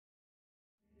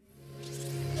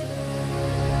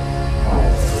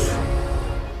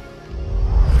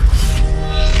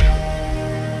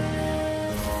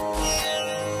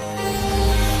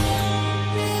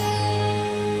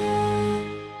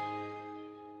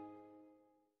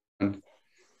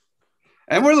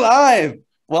And we're live.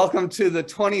 Welcome to the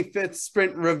 25th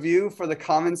sprint review for the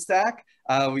Common Stack.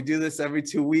 We do this every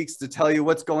 2 weeks to tell you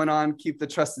what's going on, keep the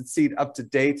trusted seed up to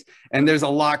date. And there's a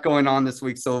lot going on this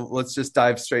week, so let's just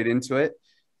dive straight into it.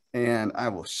 And I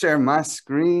will share my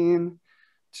screen.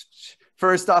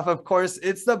 First off, of course,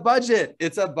 it's the budget.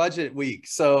 It's a budget week.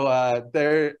 So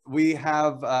we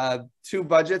have two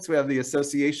budgets. We have the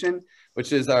association,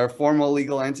 which is our formal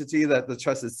legal entity that the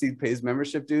Trusted Seed pays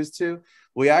membership dues to.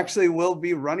 We actually will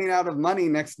be running out of money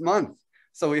next month.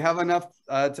 So we have enough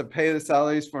to pay the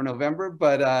salaries for November,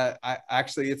 but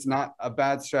actually it's not a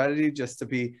bad strategy just to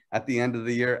be at the end of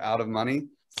the year out of money.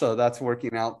 So that's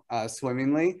working out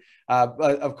swimmingly.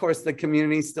 But of course, the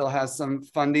community still has some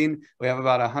funding. We have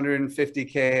about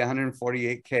 150K,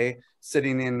 148K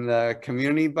sitting in the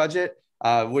community budget,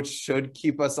 which should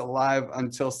keep us alive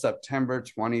until September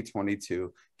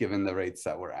 2022, given the rates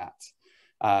that we're at.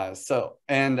 As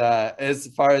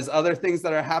far as other things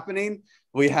that are happening,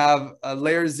 we have a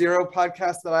Layer Zero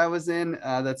podcast that I was in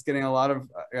that's getting a lot of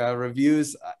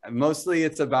reviews. Mostly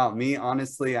it's about me,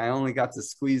 honestly. I only got to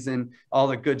squeeze in all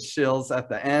the good shills at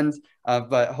the end,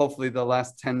 but hopefully the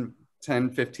last 10,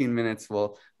 15 minutes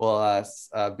will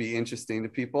be interesting to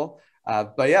people.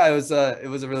 But yeah, it was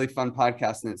a really fun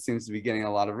podcast and it seems to be getting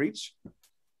a lot of reach.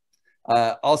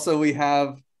 Also, we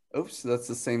have, oops, that's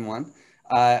the same one.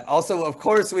 Also, of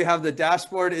course, we have the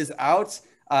dashboard is out.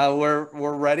 We're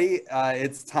ready.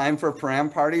 It's time for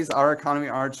param parties, our economy,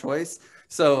 our choice.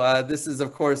 So this is,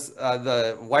 of course,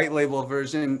 the white label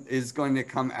version is going to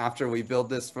come after we build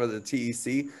this for the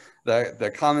TEC.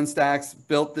 The Common Stacks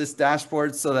built this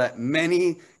dashboard so that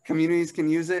many communities can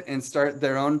use it and start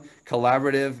their own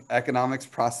collaborative economics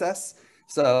process.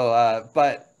 So,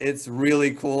 but it's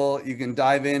really cool. You can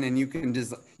dive in and you can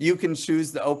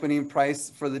choose the opening price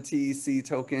for the TEC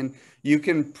token. You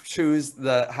can choose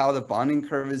how the bonding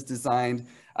curve is designed.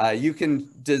 You can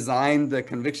design the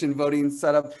conviction voting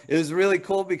setup. It was really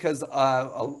cool because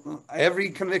every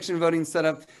conviction voting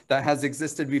setup that has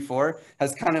existed before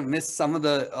has kind of missed some of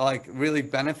the really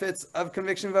benefits of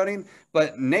conviction voting.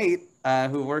 But Nate,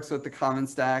 who works with the Common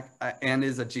Stack and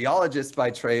is a geologist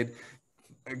by trade,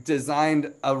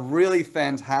 designed a really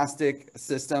fantastic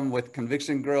system with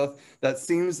conviction growth that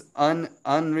seems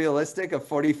unrealistic of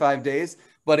 45 days,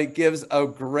 but it gives a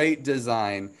great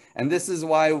design. And this is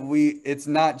why it's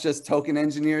not just token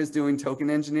engineers doing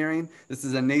token engineering. This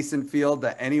is a nascent field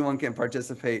that anyone can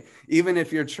participate. Even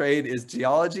if your trade is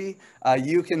geology,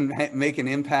 you can make an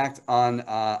impact on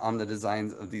the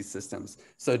designs of these systems.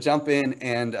 So jump in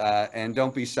and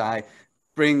don't be shy.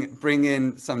 Bring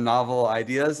in some novel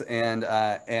ideas,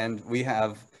 and we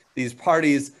have these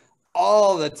parties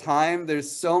all the time. There's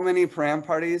so many param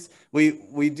parties.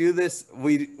 We do this.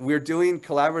 We're doing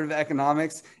collaborative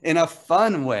economics in a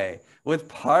fun way with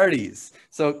parties.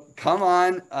 So come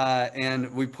on,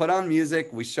 and we put on music.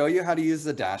 We show you how to use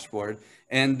the dashboard,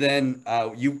 and then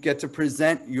you get to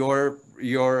present your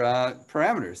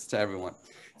parameters to everyone.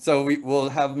 So we'll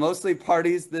have mostly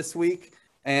parties this week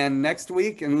and next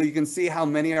week, and you can see how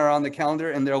many are on the calendar,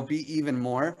 and there'll be even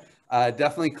more.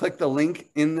 Definitely click the link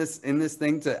in this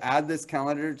thing to add this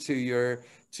calendar to your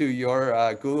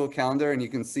Google Calendar, and you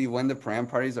can see when the param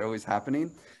parties are always happening.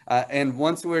 And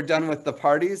once we're done with the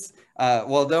parties,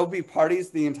 well, there'll be parties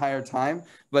the entire time,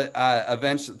 but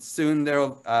eventually soon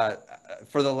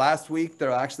for the last week,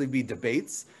 there'll actually be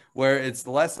debates where it's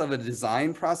less of a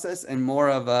design process and more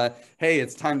of a, hey,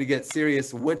 it's time to get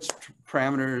serious. Which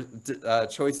parameter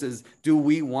choices do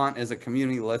we want as a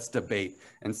community? Let's debate.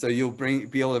 And so you'll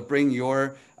be able to bring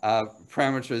your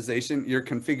parameterization, your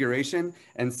configuration,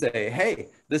 and say, hey,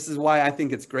 this is why I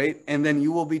think it's great. And then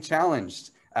you will be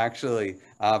challenged, actually,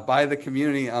 by the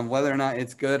community on whether or not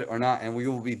it's good or not. And we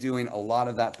will be doing a lot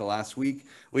of that the last week.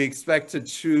 We expect to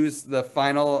choose the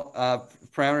final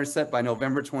parameter set by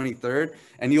November 23rd,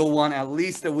 and you'll want at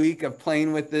least a week of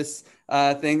playing with this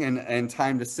thing and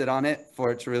time to sit on it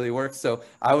for it to really work. So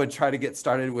I would try to get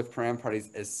started with param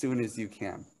parties as soon as you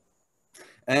can.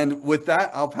 And with that,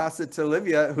 I'll pass it to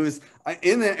Olivia, who's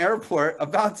in the airport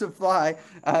about to fly.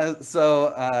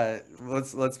 So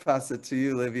let's pass it to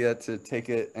you, Olivia, to take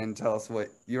it and tell us what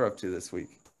you're up to this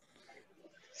week.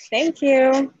 Thank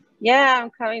you. Yeah, I'm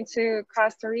coming to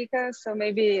Costa Rica, so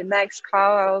maybe next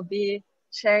call I'll be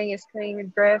sharing a screen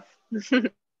with Griff.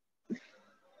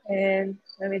 And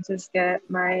let me just get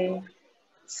my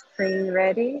screen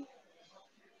ready.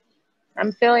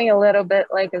 I'm feeling a little bit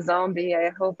like a zombie. I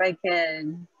hope I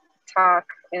can talk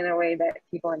in a way that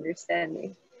people understand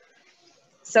me.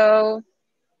 So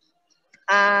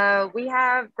we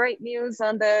have great news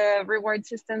on the Reward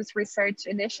Systems Research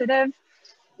Initiative.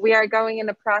 We are going in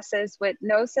the process with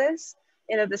Gnosis.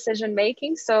 in a decision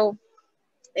making. So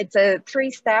it's a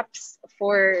 3 steps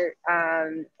for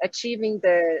achieving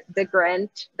the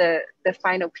grant, the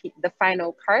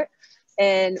final part.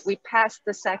 And we passed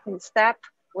the 2nd step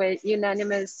with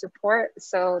unanimous support.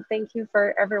 So thank you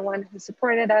for everyone who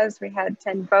supported us. We had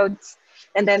 10 votes.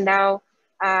 And then now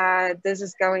this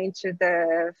is going to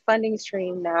the funding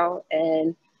stream now.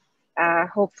 And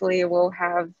hopefully we'll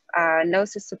have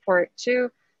NOSA support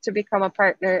too to become a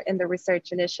partner in the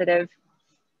research initiative.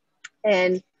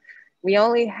 And we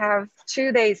only have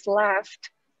 2 days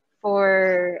left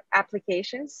for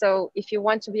applications. So if you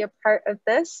want to be a part of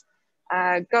this,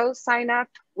 go sign up.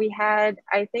 We had,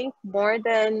 I think, more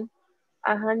than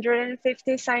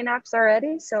 150 signups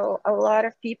already. So a lot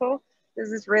of people. This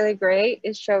is really great.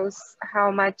 It shows how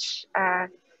much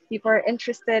people are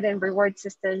interested in reward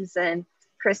systems. And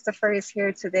Kristofer is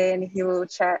here today, and he will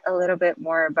chat a little bit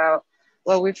more about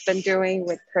what we've been doing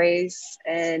with Praise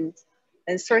and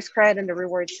source cred and the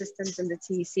reward systems in the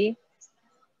TEC.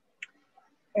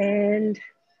 And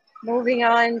moving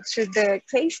on to the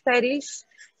case studies,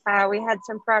 we had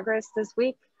some progress this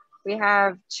week. We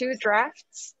have 2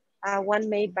 drafts, one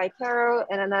made by Carol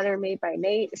and another made by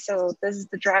Nate. So this is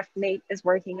the draft Nate is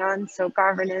working on, so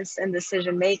governance and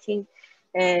decision making.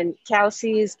 And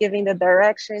Kelsey is giving the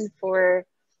direction for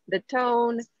the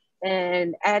tone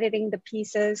and editing the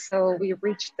pieces. So we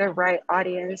reached the right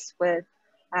audience with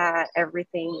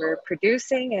everything we're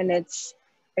producing. And it's,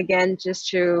 again, just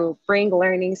to bring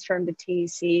learnings from the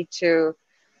TEC to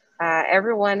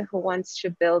everyone who wants to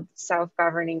build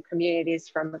self-governing communities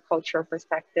from a cultural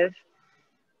perspective.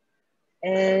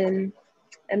 And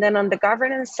then on the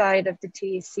governance side of the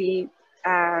TEC,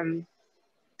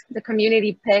 the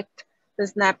community picked the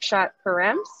snapshot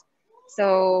params.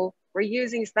 So we're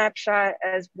using snapshot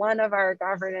as one of our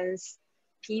governance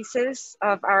pieces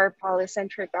of our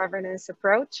polycentric governance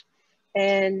approach.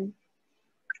 And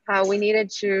we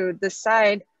needed to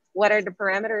decide what are the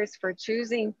parameters for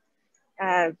choosing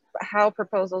how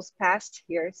proposals passed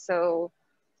here. So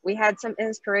we had some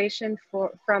inspiration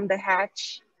from the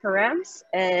Hatch params,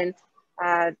 and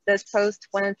this post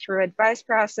went through advice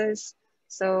process.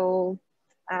 So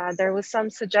there was some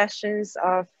suggestions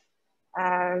of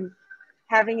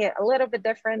having it a little bit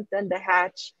different than the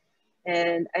Hatch.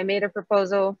 And I made a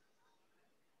proposal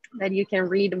that you can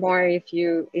read more if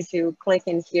you click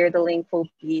in here. The link will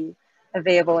be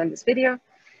available in this video.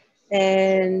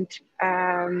 And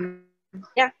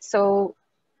yeah, so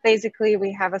basically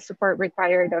we have a support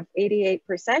required of 88%.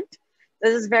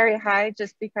 This is very high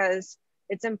just because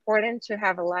it's important to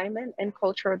have alignment in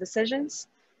cultural decisions.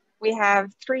 We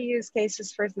have 3 use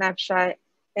cases for Snapshot,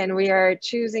 and we are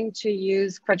choosing to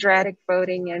use quadratic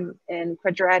voting and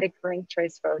quadratic ranked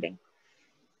choice voting.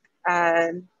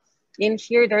 In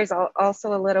here, there's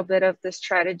also a little bit of the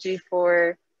strategy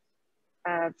for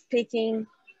picking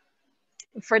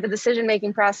for the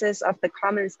decision-making process of the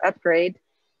Commons upgrade.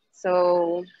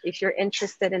 So if you're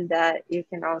interested in that, you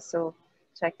can also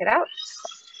check it out.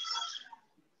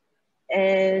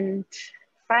 And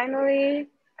finally,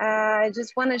 I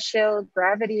just want to show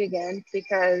Gravity again,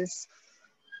 because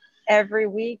every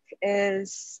week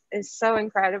is so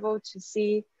incredible to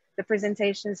see the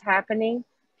presentations happening.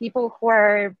 People who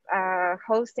are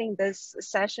hosting these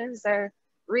sessions are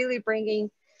really bringing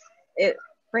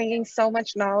so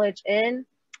much knowledge in.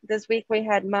 This week we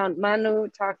had Mount Manu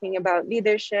talking about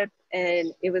leadership,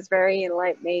 and it was very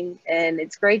enlightening. And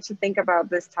it's great to think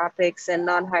about these topics in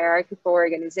non-hierarchical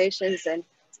organizations. And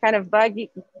it's kind of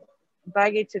buggy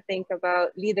to think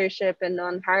about leadership and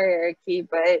non-hierarchy,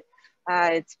 but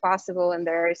it's possible, and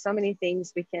there are so many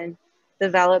things we can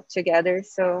develop together.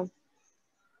 So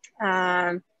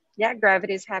yeah,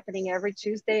 Gravity is happening every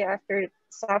Tuesday after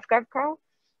SoftGov call.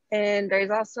 And there's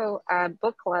also a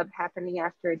book club happening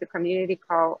after the community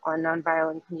call on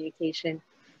nonviolent communication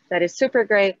that is super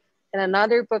great. And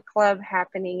another book club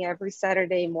happening every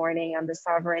Saturday morning on the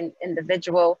sovereign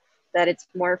individual, that it's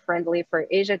more friendly for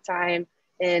Asia time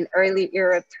and early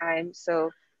Europe time.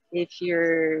 So if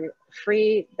you're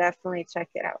free, definitely check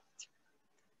it out.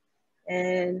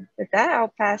 And with that,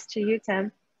 I'll pass to you,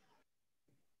 Tim.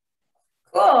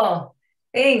 Cool,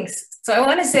 thanks. So I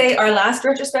want to say our last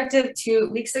retrospective 2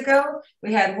 weeks ago,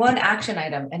 we had one action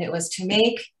item, and it was to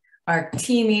make our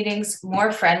team meetings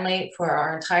more friendly for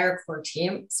our entire core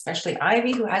team, especially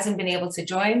Ivy, who hasn't been able to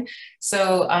join.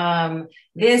 So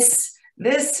this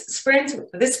sprint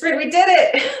we did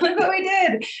it. Look what we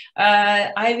did.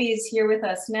 Ivy is here with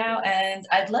us now, and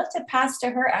I'd love to pass to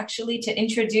her actually to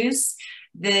introduce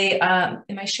the am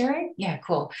I sharing? Yeah,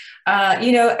 cool.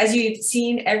 You know, as you've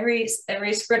seen every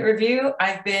sprint review,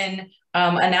 I've been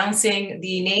announcing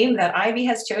the name that Ivy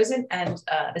has chosen, and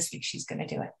this week she's going to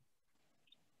do it.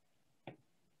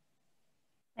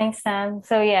 Thanks, Sam.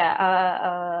 So yeah,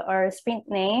 our sprint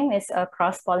name is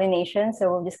Cross-Pollination.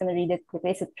 So we're just going to read it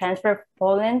quickly. So transfer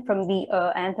pollen from the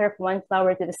anther of one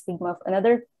flower to the stigma of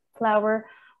another flower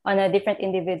on a different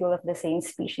individual of the same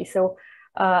species. So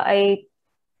I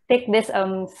picked this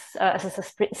as a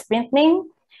sprint name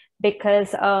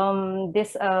because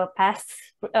the past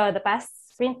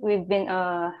sprint we've been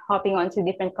hopping onto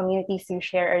different communities to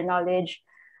share our knowledge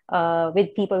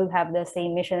with people who have the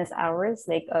same mission as ours,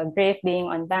 like Griff being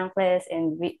on Bankless,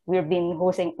 and we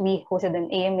hosted an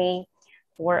AMA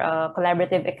for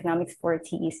collaborative economics for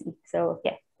TEC. So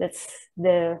yeah, that's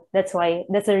the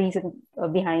reason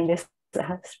behind this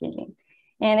sprinting.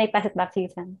 And I pass it back to you,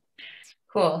 Sam.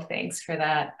 Cool, thanks for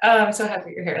that. I'm so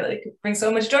happy you're here. Like, it brings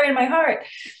so much joy in my heart.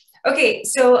 Okay,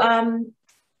 so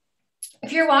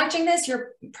if you're watching this,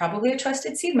 you're probably a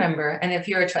trusted seed member. And if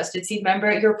you're a trusted seed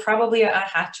member, you're probably a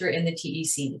hatcher in the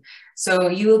TEC. So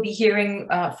you will be hearing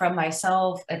from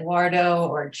myself, Eduardo,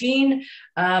 or Jean,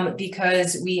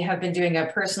 because we have been doing a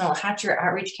personal hatcher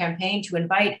outreach campaign to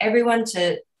invite everyone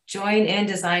to join in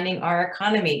designing our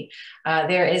economy.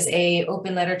 There is an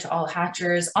open letter to all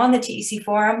hatchers on the TEC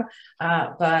forum,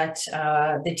 but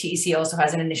the TEC also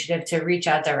has an initiative to reach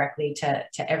out directly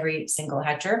to every single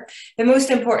hatcher. The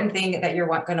most important thing that you're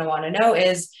going to want to know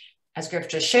is, as Griff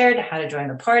just shared, how to join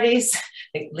the parties.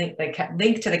 The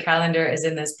link to the calendar is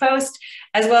in this post,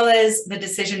 as well as the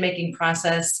decision-making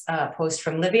process post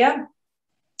from Livia.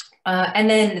 And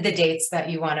then the dates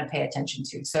that you want to pay attention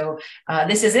to. So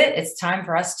this is it. It's time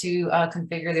for us to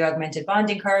configure the augmented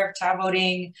bonding curve, tab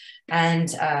voting, and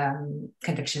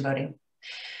conviction voting.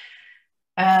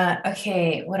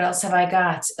 Okay, what else have I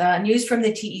got? News from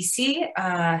the TEC.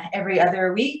 Every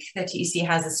other week, the TEC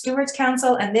has a Stewards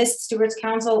Council, and this Stewards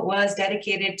Council was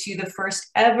dedicated to the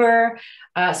first ever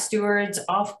Stewards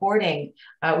offboarding.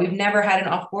 We've never had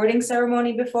an offboarding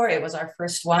ceremony before. It was our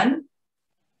first one.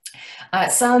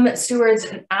 Some stewards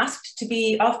asked to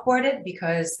be offboarded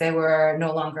because they were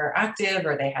no longer active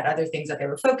or they had other things that they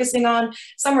were focusing on.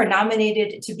 Some were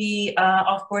nominated to be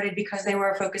offboarded because they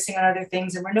were focusing on other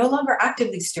things and were no longer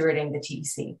actively stewarding the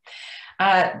TEC.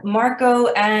 Marco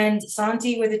and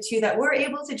Santi were the two that were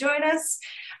able to join us.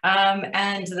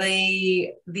 And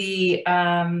the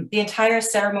entire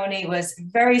ceremony was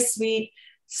very sweet,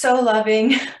 so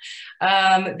loving.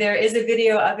 There is a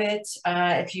video of it.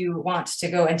 If you want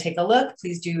to go and take a look,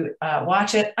 please do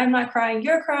watch it. I'm not crying,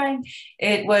 you're crying.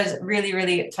 It was really,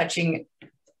 really touching.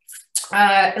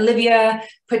 Olivia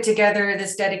put together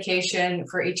this dedication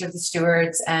for each of the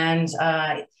stewards, and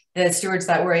the stewards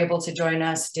that were able to join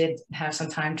us did have some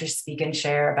time to speak and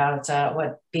share about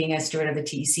what being a steward of the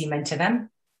TEC meant to them.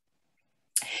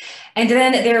 And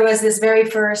then there was this very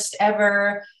first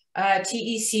ever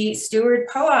TEC Steward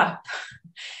POAP.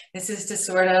 This is to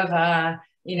sort of,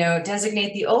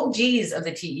 designate the old G's of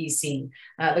the TEC,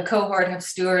 the cohort of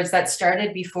stewards that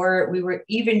started before we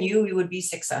even knew we would be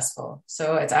successful.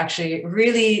 So it's actually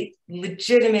really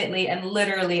legitimately and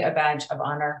literally a badge of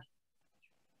honor.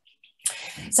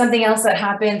 Something else that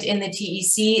happened in the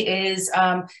TEC is,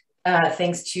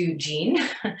 thanks to Jean,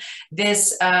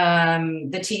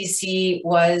 the TEC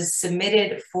was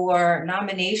submitted for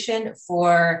nomination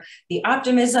for the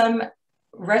Optimism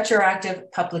retroactive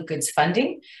public goods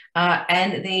funding,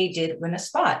 and they did win a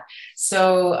spot.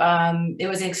 So it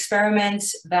was an experiment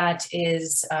that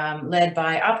is led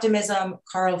by Optimism,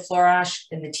 Karl Florash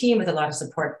and the team with a lot of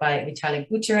support by Vitalik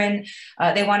Buterin.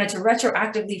 They wanted to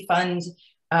retroactively fund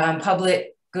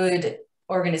public good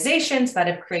organizations that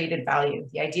have created value.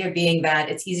 The idea being that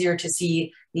it's easier to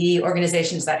see the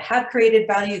organizations that have created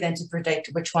value than to predict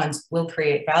which ones will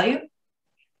create value.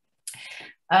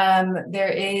 There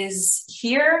is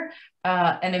here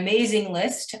an amazing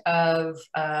list of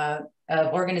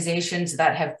organizations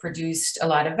that have produced a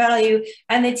lot of value,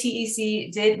 and the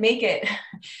TEC did make it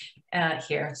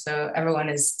here. So everyone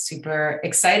is super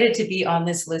excited to be on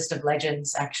this list of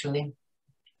legends, actually.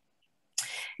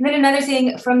 And then another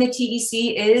thing from the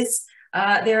TEC is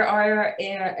there are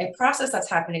a process that's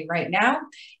happening right now.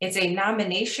 It's a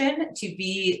nomination to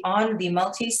be on the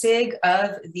multi-sig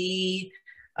of the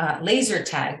laser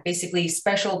tag, basically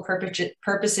special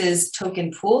purposes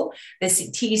token pool. This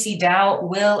TEC DAO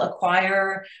will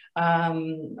acquire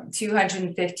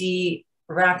 250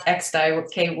 wrapped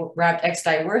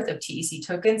XDAI worth of TEC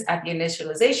tokens at the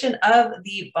initialization of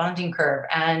the bonding curve.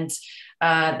 And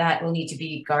that will need to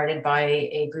be guarded by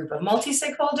a group of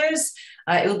multi-sig holders.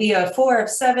 It will be a 4 of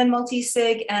 7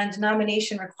 multi-sig, and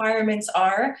nomination requirements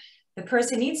are: the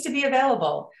person needs to be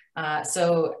available.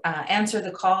 Answer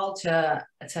the call to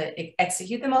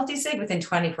execute the multi-sig within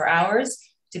 24 hours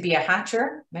to be a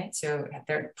hatcher, right? So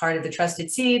they're part of the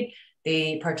trusted seed.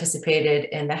 They participated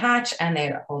in the hatch and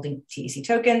they're holding TEC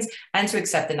tokens, and to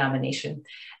accept the nomination.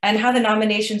 And how the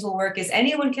nominations will work is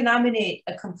anyone can nominate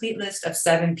a complete list of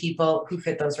 7 people who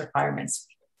fit those requirements.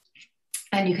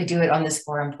 And you could do it on this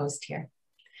forum post here.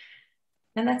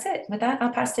 And that's it. With that,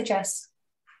 I'll pass to Jess.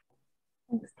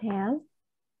 Thanks, Tam.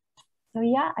 So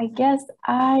yeah, I guess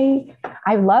I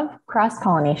love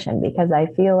cross-pollination because I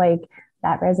feel like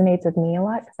that resonates with me a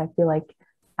lot, because I feel like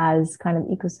as kind of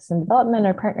ecosystem development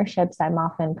or partnerships, I'm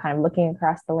often kind of looking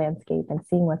across the landscape and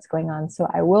seeing what's going on. So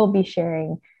I will be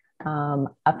sharing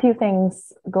a few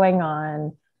things going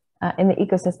on in the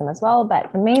ecosystem as well.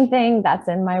 But the main thing that's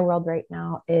in my world right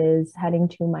now is heading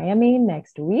to Miami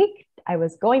next week. I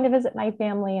was going to visit my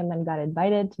family and then got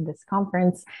invited to this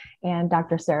conference. And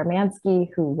Dr. Sarah Mansky,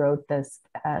 who wrote this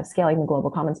Scaling the Global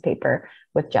Commons paper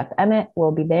with Jeff Emmett,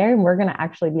 will be there. And we're going to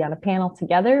actually be on a panel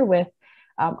together with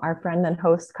our friend and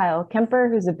host Kyle Kemper,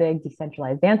 who's a big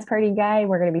decentralized dance party guy.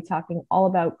 We're going to be talking all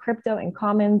about crypto and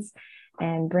commons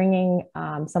and bringing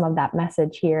some of that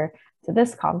message here to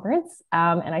this conference.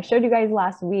 And I showed you guys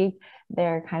last week,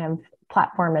 their kind of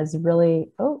platform is really,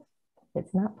 oh,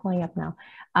 it's not pulling up now.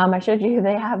 I showed you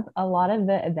they have a lot of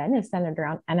the event is centered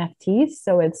around NFTs.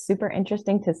 So it's super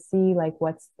interesting to see like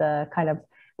what's the kind of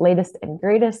latest and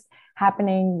greatest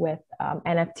happening with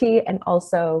NFT, and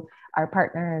also our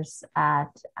partners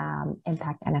at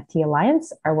Impact NFT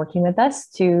Alliance are working with us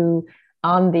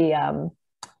on the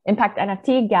Impact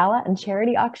NFT Gala and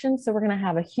charity auction. So we're going to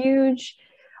have a huge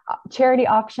charity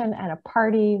auction and a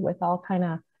party with all kind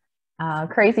of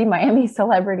crazy Miami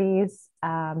celebrities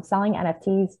selling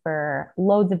NFTs for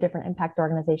loads of different impact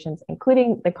organizations,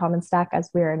 including the Common Stack, as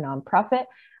we're a nonprofit.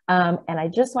 And I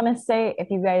just want to say, if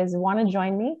you guys want to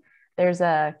join me, there's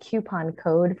a coupon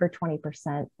code for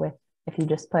 20% if you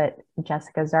just put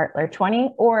Jessica Zartler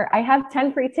 20, or I have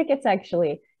 10 free tickets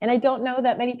actually. And I don't know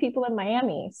that many people in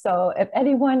Miami. So if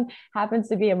anyone happens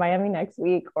to be in Miami next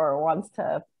week or wants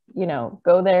to,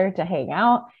 go there to hang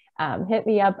out, hit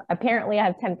me up. Apparently I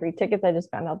have 10 free tickets. I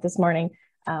just found out this morning.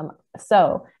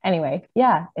 So anyway,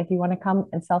 yeah, if you want to come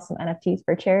and sell some NFTs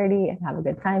for charity and have a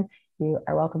good time, you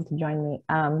are welcome to join me.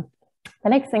 The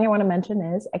next thing I want to mention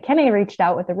is Ekene reached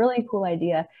out with a really cool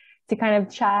idea to kind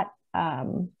of chat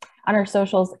on our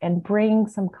socials and bring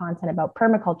some content about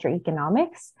permaculture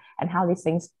economics and how these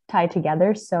things tie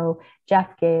together. So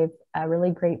Jeff gave a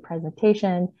really great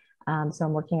presentation. So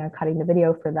I'm working on cutting the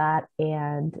video for that.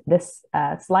 And this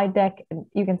slide deck,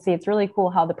 you can see it's really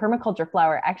cool how the permaculture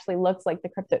flower actually looks like the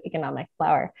crypto economic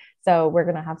flower. So we're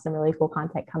going to have some really cool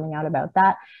content coming out about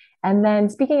that. And then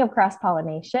speaking of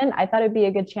cross-pollination, I thought it'd be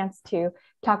a good chance to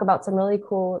talk about some really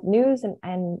cool news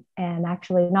and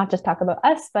actually not just talk about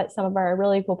us, but some of our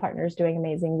really cool partners doing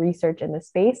amazing research in this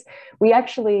space. We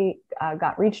actually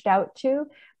got reached out to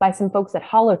by some folks at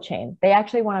Holochain. They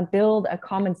actually want to build a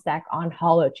common stack on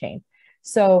Holochain.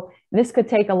 So this could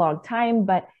take a long time,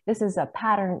 but this is a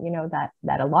pattern,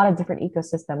 that a lot of different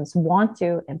ecosystems want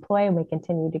to employ, and we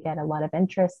continue to get a lot of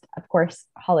interest. Of course,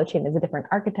 Holochain is a different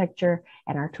architecture,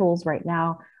 and our tools right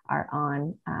now are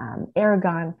on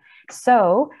Aragon.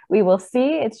 So we will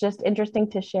see. It's just interesting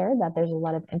to share that there's a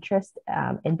lot of interest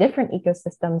in different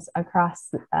ecosystems across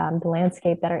the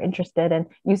landscape that are interested in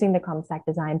using the common stack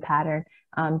design pattern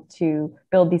to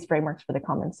build these frameworks for the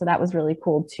commons. So that was really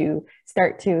cool to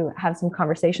start to have some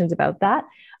conversations about that.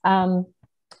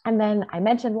 And then I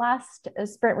mentioned last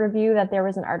sprint review that there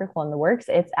was an article in the works.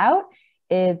 It's out.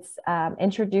 It's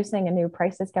introducing a new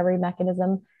price discovery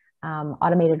mechanism,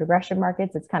 automated regression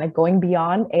markets. It's kind of going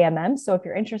beyond AMMs. So if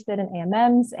you're interested in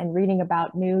AMMs and reading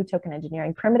about new token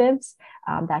engineering primitives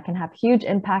that can have huge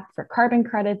impact for carbon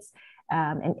credits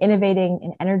and innovating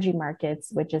in energy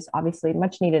markets, which is obviously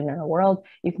much needed in our world,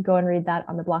 you can go and read that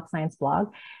on the Block Science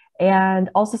blog. And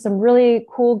also some really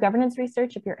cool governance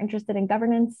research if you're interested in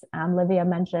governance. Livia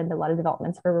mentioned a lot of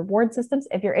developments for reward systems.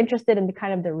 If you're interested in the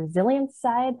kind of the resilience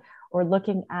side, or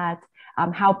looking at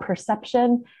how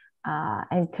perception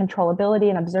and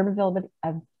controllability and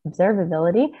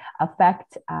observability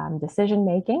affect decision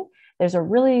making, there's a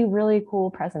really, really cool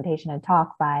presentation and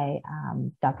talk by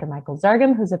Dr. Michael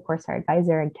Zargam, who's of course our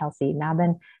advisor, and Kelsey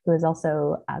Nabin, who is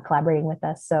also collaborating with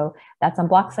us. So that's on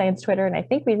Block Science Twitter, and I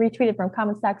think we retweeted from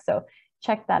Common Stack. So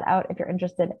check that out if you're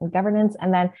interested in governance.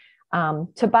 And then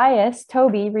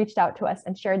Toby reached out to us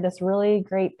and shared this really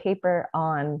great paper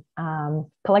on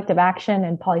collective action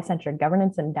and polycentric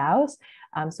governance and DAOs.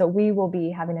 So we will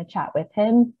be having a chat with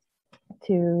him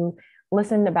to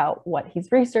listen about what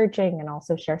he's researching and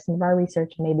also share some of our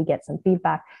research and maybe get some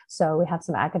feedback. So we have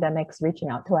some academics reaching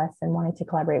out to us and wanting to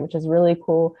collaborate, which is really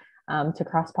cool, to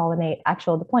cross-pollinate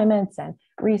actual deployments and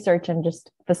research and just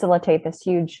facilitate this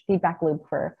huge feedback loop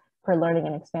for learning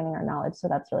and expanding our knowledge. So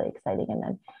that's really exciting. And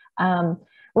then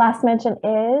last mention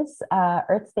is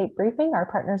Earth State Briefing, our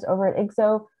partners over at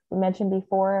IGZO. We mentioned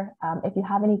before, if you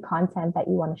have any content that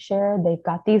you want to share, they've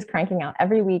got these cranking out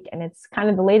every week, and it's kind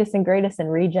of the latest and greatest in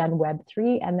Regen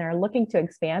Web3, and they're looking to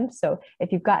expand. So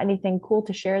if you've got anything cool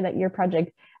to share that your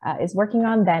project is working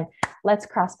on, then let's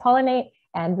cross-pollinate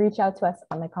and reach out to us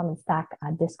on the Common Stack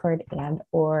Discord and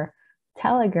or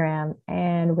Telegram.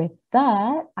 And with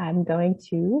that, I'm going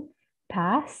to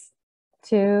pass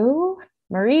to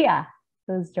Maria,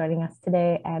 who's joining us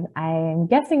today. And I'm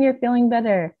guessing you're feeling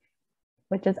better,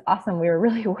 which is awesome. We were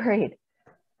really worried.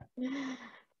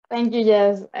 Thank you,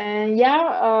 Jess. And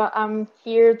yeah, I'm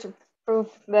here to prove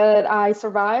that I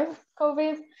survived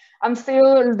COVID. I'm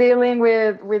still dealing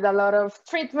with a lot of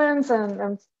treatments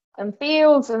and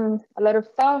pills and a lot of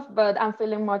stuff, but I'm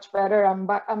feeling much better. I'm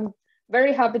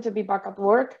very happy to be back at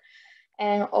work.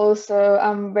 And also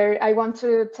I want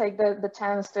to take the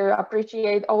chance to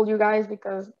appreciate all you guys,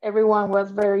 because everyone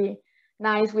was very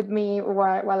nice with me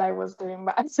while I was doing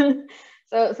that. So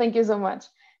thank you so much.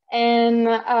 And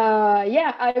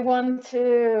yeah, I want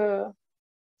to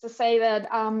say that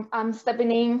I'm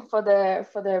stepping in for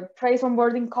the praise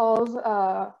onboarding calls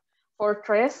for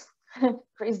Chris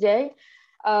J.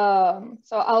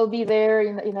 So I'll be there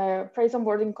in a praise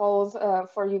onboarding calls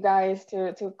for you guys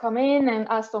to come in and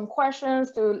ask some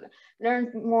questions, to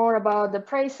learn more about the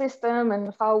praise system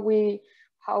and how we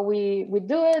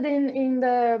do it in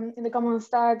the Common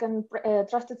Stack and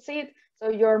Trusted Seed. So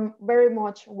you're very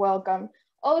much welcome.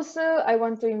 Also, I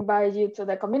want to invite you to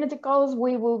the community calls.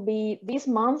 This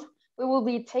month, we will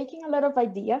be taking a lot of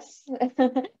ideas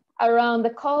around the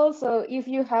call. So if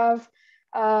you have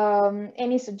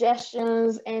any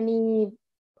suggestions,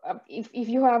 if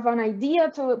you have an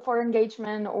idea for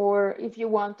engagement, or if you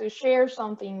want to share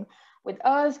something with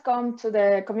us, come to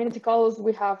the community calls.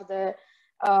 We have the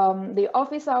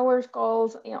office hours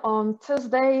calls on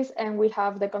Tuesdays, and we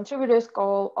have the contributors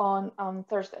call on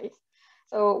Thursdays.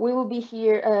 So we will be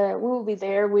here, we will be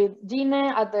there with Gine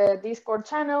at the Discord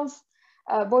channels,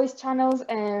 voice channels,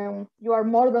 and you are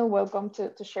more than welcome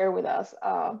to share with us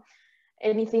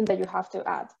anything that you have to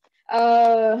add.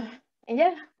 And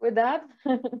yeah, with that,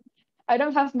 I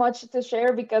don't have much to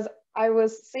share because I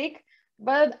was sick,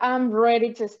 but I'm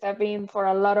ready to step in for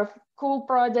a lot of cool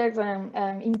projects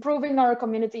and improving our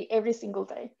community every single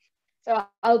day. So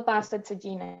I'll pass it to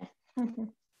Gina.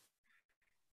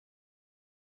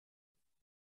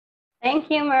 Thank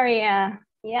you, Maria.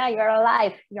 Yeah, you're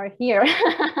alive. You're here.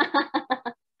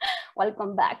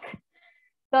 Welcome back.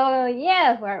 So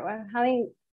yeah, we're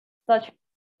having such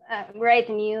great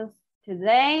news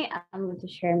today. I'm going to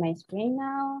share my screen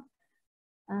now.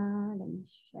 Let me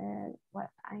share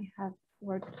what I have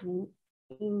working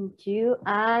into,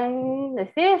 and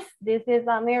this is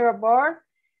a mirror board.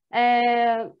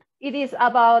 It is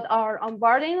about our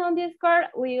onboarding on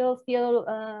Discord. We're still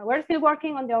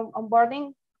working on the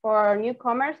onboarding for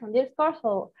newcomers on Discord.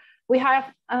 So we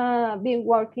have been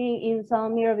working in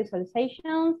some mirror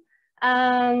visualizations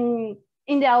and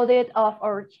in the audit of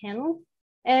our channels.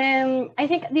 And I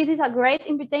think this is a great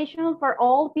invitation for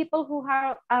all people who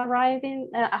have arrived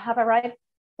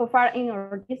so far in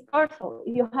our Discord. So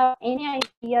if you have any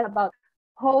idea about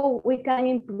how we can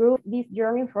improve this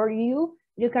journey for you,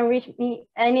 you can reach me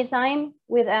anytime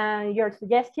with your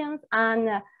suggestions,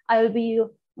 and I will be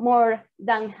more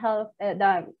than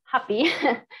happy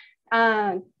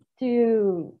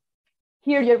to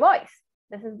hear your voice.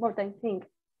 This is what I think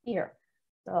here.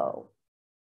 So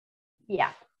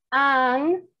yeah,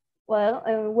 and well,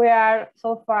 we are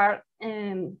so far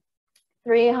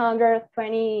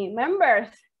 320 members.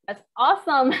 That's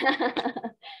awesome.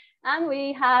 And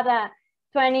we had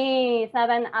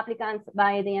 27 applicants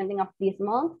by the ending of this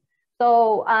month.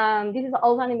 So this is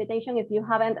also an invitation. If you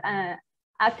haven't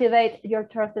activated your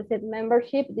Trusted Seed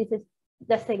membership, this is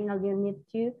the signal you need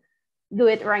to do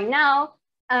it right now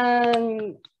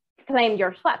and claim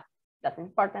your swap. That's an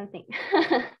important thing.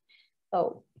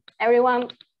 So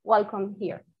everyone, welcome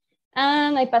here.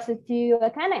 And I pass it to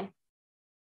Ekene.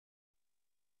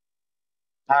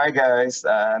 Hi guys,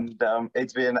 and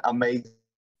it's been amazing.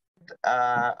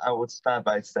 I would start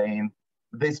by saying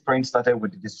this spring started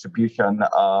with the distribution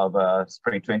of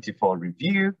Spring 24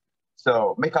 review.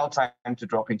 So make our time to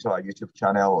drop into our YouTube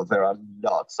channel. There are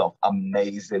lots of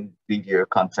amazing video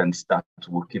content that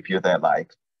will keep you there,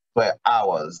 like for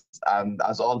hours. And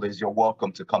as always, you're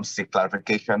welcome to come seek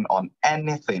clarification on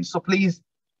anything. So please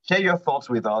share your thoughts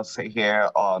with us here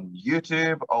on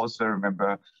YouTube. Also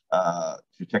remember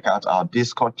to check out our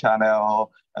Discord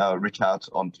channel, reach out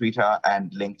on Twitter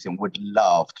and LinkedIn. Would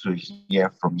love to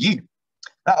hear from you.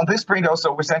 Now, on this spring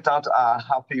also, we sent out a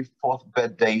happy 4th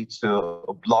birthday to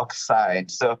Block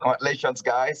Science. So congratulations,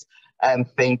 guys. And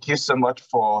thank you so much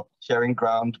for sharing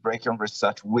groundbreaking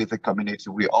research with the community.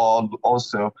 We all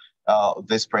also,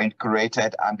 this spring,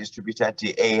 created and distributed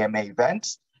the AMA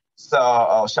event.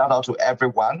 So shout out to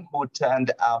everyone who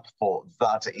turned up for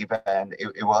that event.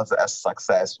 It was a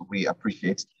success. We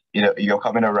appreciate you're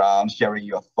coming around, sharing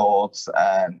your thoughts,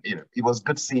 and it was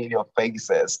good seeing your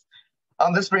faces.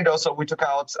 On this sprint also, we took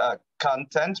out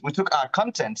content. We took our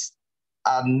content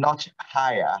a notch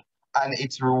higher, and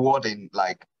it's rewarding,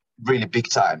 like really big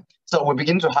time. So we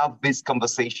begin to have these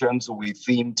conversations with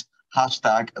themed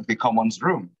hashtag the Commons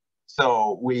Room.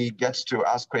 So we get to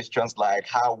ask questions like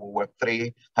how will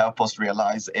Web3 help us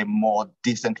realize a more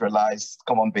decentralized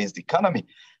common-based economy?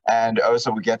 And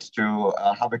also we get to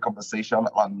have a conversation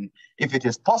on if it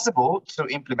is possible to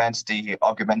implement the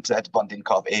augmented bonding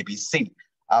curve ABC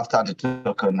after the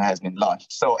token has been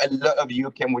launched. So a lot of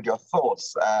you came with your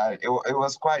thoughts. It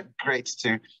was quite great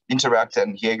to interact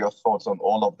and hear your thoughts on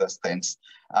all of those things.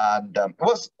 And it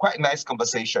was quite nice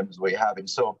conversations we're having.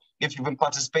 So if you've been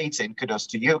participating, kudos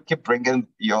to you. Keep bringing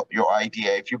your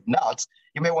idea. If you've not,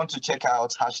 you may want to check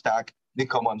out hashtag the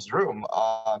Commons Room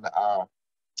on our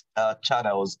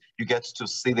channels. You get to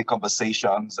see the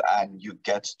conversations and you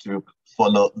get to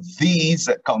follow these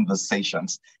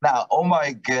conversations. Now, oh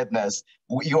my goodness,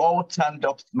 you all turned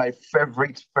up my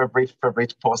favorite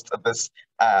post of this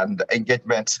and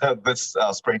engagement this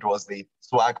sprint was the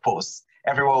swag post.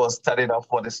 Everyone was turning up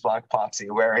for the swag party,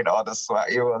 wearing all the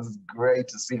swag. It was great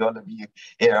to see all of you,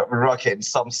 rocking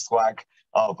some swag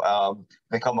of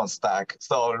the Common Stack.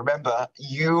 So remember,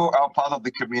 you are part of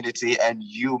the community and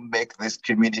you make this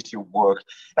community work.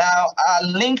 Now, our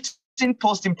LinkedIn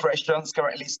post impressions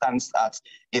currently stands at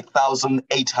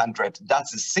 1,800.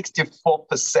 That's a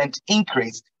 64%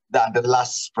 increase than the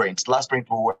last sprint. Last sprint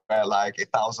we were like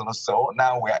 1,000 or so.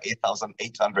 Now we're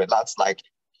 8,800. That's like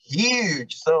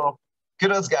huge. So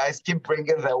kudos, guys. Keep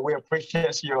bringing that. We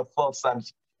appreciate your thoughts and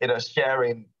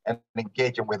sharing and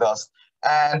engaging with us.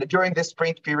 And during the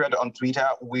sprint period on Twitter,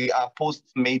 our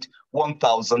posts made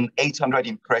 1,800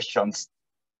 impressions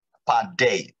per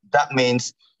day. That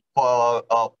means for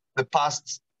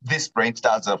this sprint,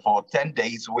 that's for 10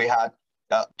 days, we had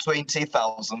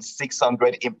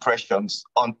 20,600 impressions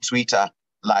on Twitter,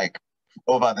 like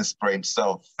over the sprint.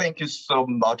 So thank you so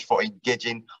much for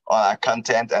engaging on our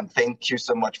content, and thank you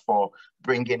so much for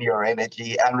bringing your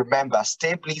energy. And remember,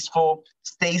 stay blissful,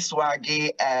 stay swaggy,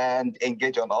 and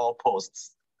engage on all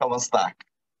posts. Come on, Stack.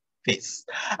 Peace.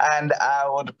 And I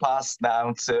would pass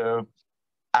now to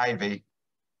Ivy.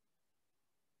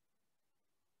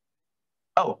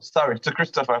 Oh, sorry, to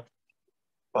Kristofer.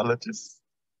 Apologies.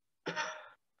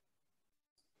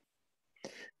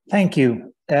 Thank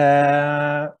you.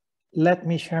 Let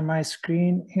me share my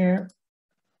screen here.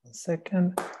 1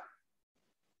 second.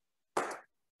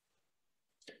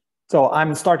 So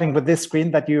I'm starting with this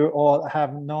screen that you all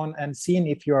have known and seen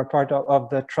if you are part of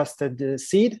the Trusted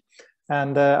Seed.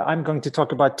 And I'm going to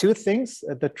talk about two things,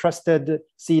 the Trusted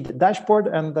Seed dashboard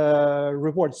and the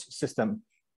rewards system.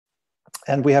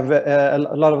 And we have a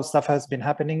lot of stuff has been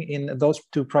happening in those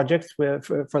two projects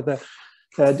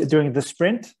during the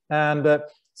sprint. And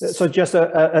so just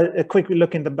a quick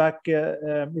look in the back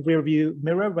rear view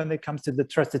mirror when it comes to the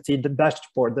Trusted Seed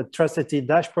dashboard. The Trusted Seed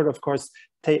dashboard, of course,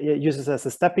 uses as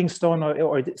a stepping stone,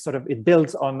 or it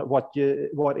builds on what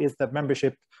is the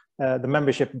membership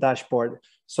dashboard.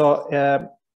 So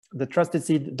the Trusted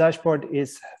Seed dashboard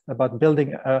is about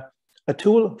building a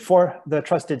tool for the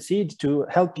Trusted Seed to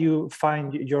help you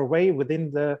find your way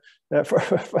within the,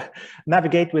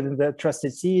 navigate within the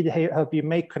Trusted Seed, help you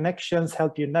make connections,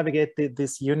 help you navigate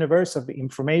this universe of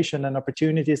information and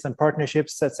opportunities and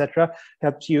partnerships, etc.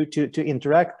 Helps you to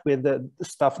interact with the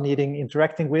stuff needing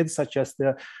interacting with, such as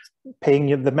the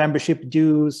paying the membership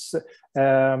dues,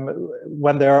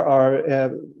 when there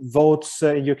are votes,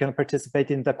 you can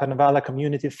participate in the Panavala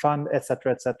Community Fund,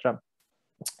 etc., etc.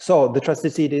 So the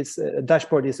Trusted Seed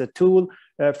dashboard is a tool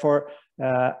for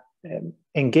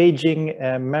engaging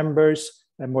members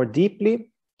more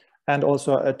deeply, and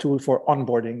also a tool for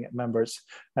onboarding members.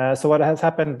 So what has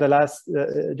happened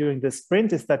during the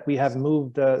sprint is that we have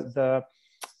moved the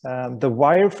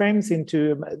wireframes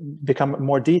into become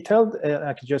more detailed.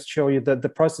 I can just show you the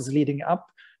process leading up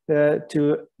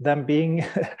to them being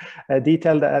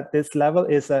detailed at this level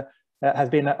is has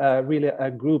been really a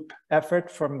group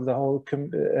effort from the whole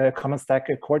Common Stack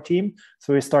core team.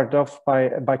 So we started off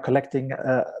by collecting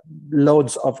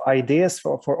loads of ideas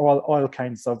for all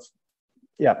kinds of,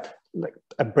 like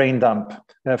a brain dump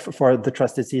for the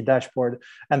Trusted Seed dashboard.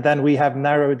 And then we have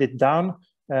narrowed it down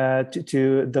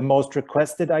to the most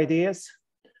requested ideas.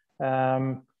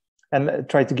 And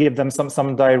try to give them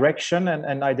some direction,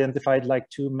 and identified like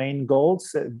 2 main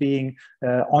goals, being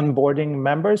onboarding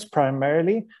members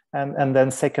primarily, and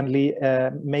then secondly,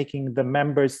 making the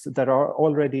members that are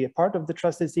already a part of the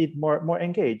Trusted Seed more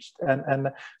engaged,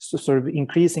 and so sort of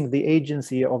increasing the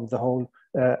agency of the whole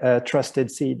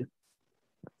Trusted Seed.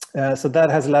 So that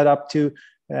has led up to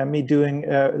me doing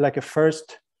like a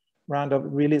first round of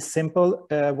really simple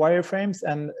wireframes,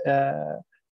 and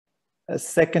a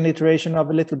second iteration of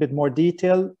a little bit more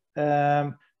detailed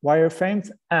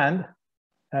wireframes. And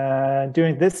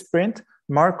during this sprint,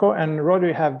 Marco and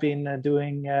Rodri have been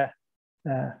doing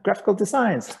graphical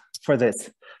designs for this.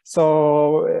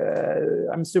 So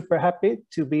I'm super happy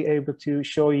to be able to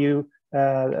show you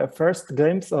a first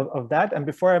glimpse of that. And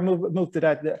before I move to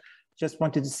that, just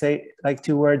wanted to say like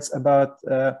 2 words about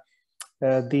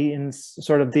the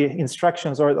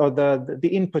instructions or the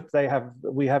input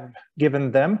we have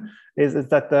given them. Is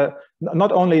that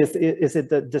not only is it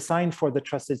the design for the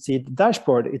Trusted Seed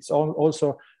dashboard, it's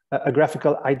also a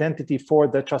graphical identity for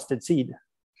the Trusted Seed,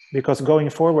 because going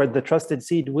forward the Trusted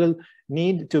Seed will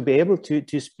need to be able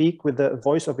to speak with a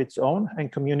voice of its own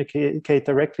and communicate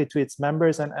directly to its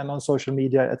members and on social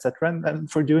media, etc.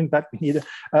 And for doing that we need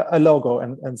a logo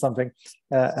and something,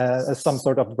 some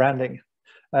sort of branding.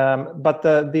 But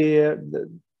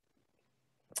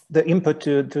the input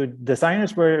to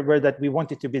designers were that we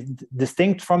wanted to be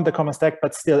distinct from the Common Stack,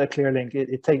 but still a clear link.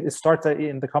 It starts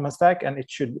in the Common Stack, and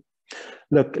it should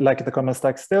look like the Common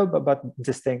Stack still, but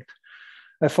distinct.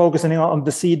 Focusing on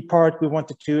the seed part, we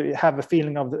wanted to have a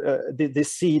feeling of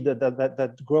this seed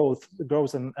that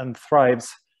grows and thrives,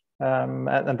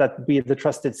 and that be the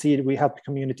Trusted Seed. We help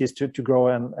communities to grow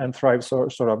and thrive. So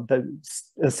sort of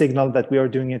a signal that we are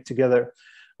doing it together.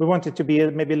 We wanted to be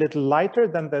maybe a little lighter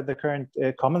than the current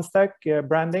Common Stack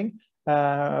branding.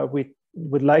 We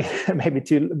would like maybe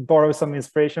to borrow some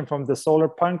inspiration from the solar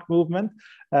punk movement,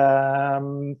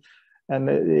 and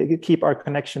keep our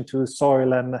connection to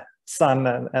soil and sun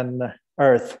and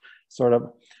earth, sort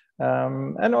of.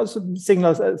 And also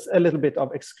signals a little bit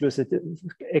of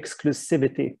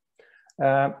exclusivity.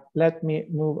 Let me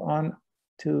move on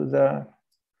to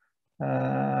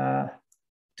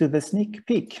the sneak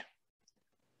peek.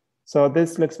 So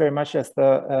this looks very much as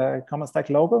the Common Stack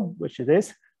logo, which it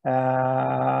is.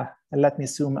 Let me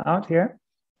zoom out here.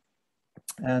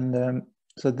 And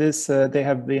so this, they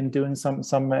have been doing some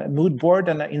mood board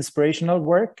and inspirational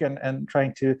work, and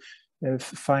trying to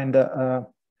find a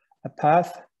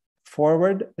path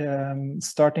forward,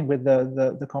 starting with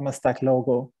the Common Stack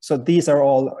logo. So these are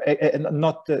all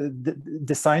not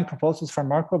design proposals from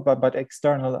Marco, but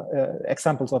external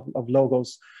examples of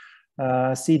logos.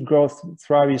 Seed growth,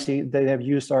 thrive, you see they have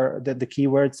used the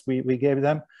keywords we gave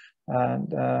them,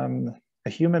 and a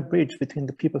human bridge between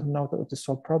the people who know how to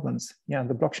solve problems. Yeah, in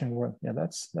the blockchain world. Yeah,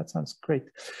 that sounds great.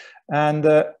 And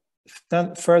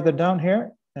then further down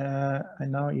here, I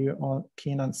know you're all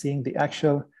keen on seeing the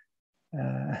actual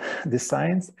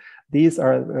designs. These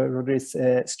are Rodri's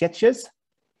sketches,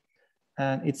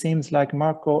 and it seems like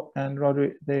Marco and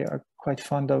Rodri, they are quite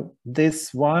fond of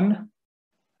this one.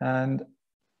 And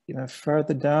even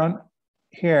further down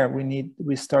here,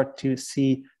 we start to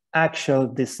see actual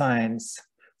designs.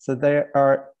 So there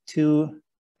are two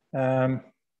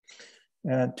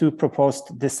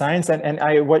proposed designs, and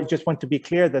I just want to be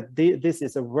clear that this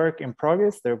is a work in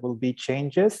progress. There will be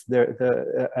changes.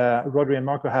 Rodri and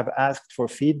Marco have asked for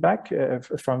feedback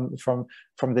from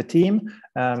the team.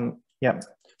 Yeah,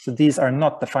 so these are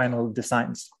not the final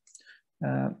designs,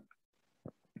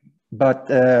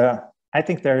 but I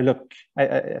think they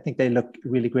look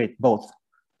really great, both,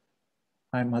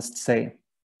 I must say.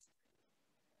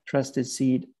 Trusted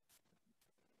Seed.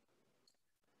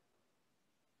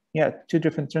 Yeah, 2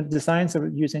 different designs are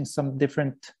using some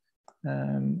different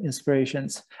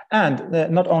inspirations. And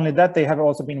not only that, they have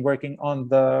also been working on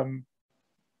the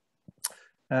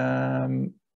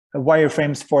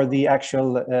wireframes for the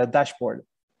actual dashboard.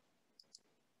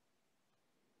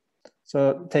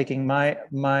 So taking my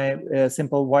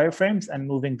simple wireframes and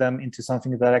moving them into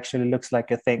something that actually looks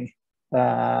like a thing.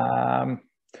 And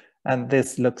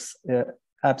this looks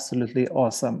absolutely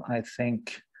awesome, I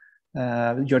think.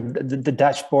 the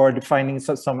dashboard, finding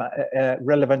some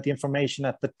relevant information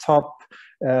at the top,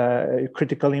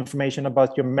 critical information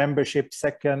about your membership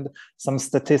second, some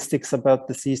statistics about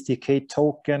the CSTK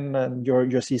token and your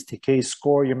CSTK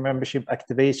score, your membership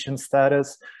activation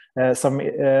status, some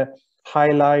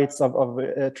highlights of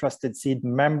trusted seed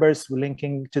members,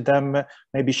 linking to them,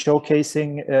 maybe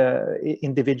showcasing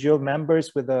individual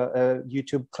members with a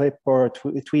YouTube clip or a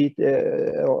tweet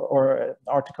or an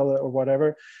article or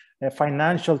whatever.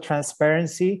 Financial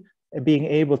transparency, being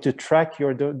able to track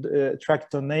your track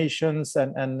donations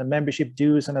and membership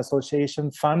dues and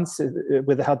association funds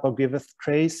with the help of Giveth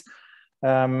Trace.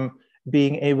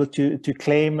 Being able to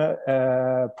claim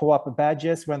POAP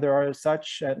badges when there are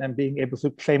such, and being able to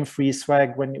claim free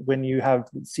swag when you have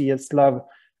CS Love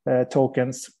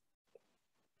tokens.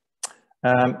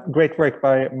 Great work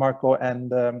by Marco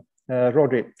and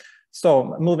Rodri.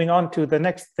 So moving on to the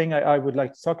next thing I would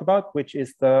like to talk about, which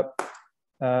is the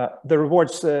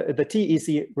rewards, the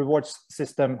TEC rewards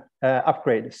system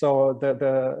upgrade. So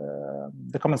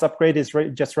the Commons upgrade is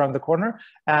just around the corner,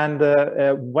 and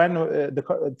when the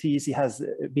TEC has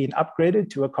been upgraded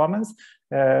to a Commons,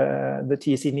 the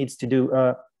TEC needs to do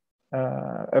a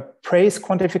praise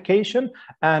quantification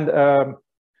and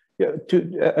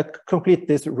to complete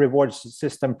this rewards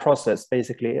system process,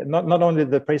 basically. Not only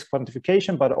the praise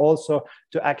quantification, but also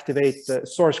to activate the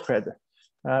source cred.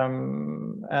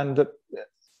 And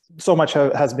so much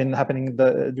has been happening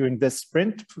during this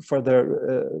sprint for the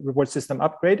reward system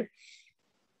upgrade.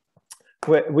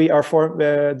 We are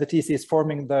the TC is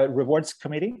forming the rewards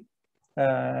committee.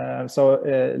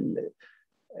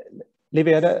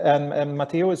 Livia and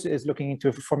Matteo is looking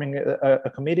into forming a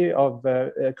committee of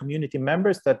community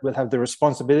members that will have the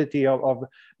responsibility of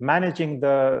managing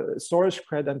the source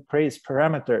cred and praise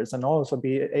parameters, and also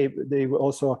they will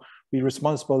also be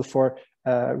responsible for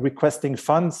requesting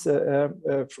funds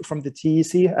from the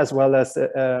TEC, as well as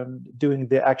doing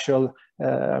the actual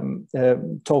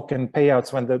token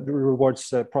payouts when the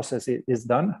rewards process is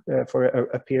done for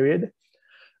a period.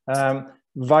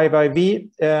 ViViV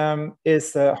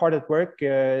is hard at work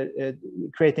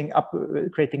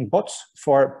creating bots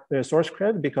for source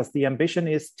cred, because the ambition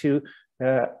is to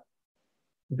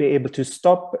be able to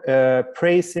stop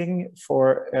praising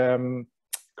for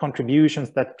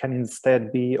contributions that can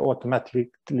instead be automatically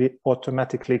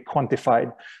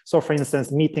quantified. So for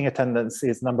instance, meeting attendance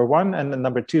is number one, and then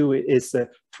number two is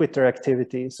Twitter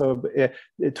activity. So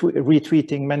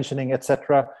retweeting, mentioning,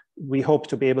 etc. We hope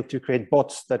to be able to create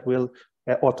bots that will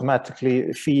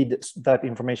automatically feed that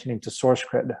information into source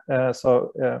cred.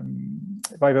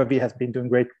 ViViV has been doing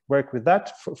great work with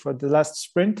that for the last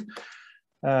sprint.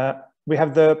 We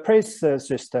have the praise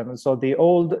system. So the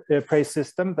old praise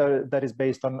system that is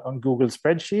based on Google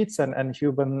spreadsheets and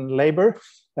human labor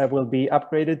will be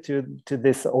upgraded to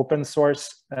this open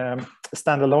source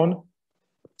standalone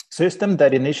system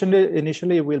that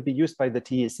initially will be used by the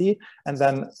TEC, and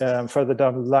then further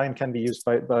down the line can be used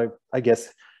by I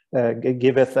guess,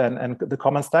 Giveth and the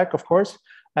Common Stack, of course,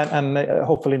 and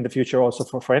hopefully in the future also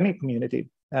for any community.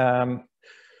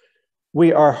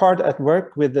 We are hard at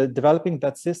work with developing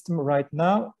that system right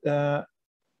now. The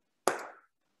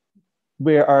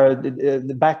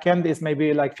back end is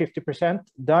maybe like 50%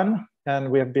 done, and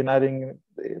we have been adding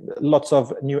lots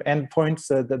of new endpoints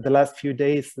the last few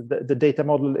days. The data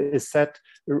model is set.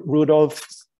 Rudolf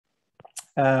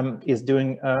is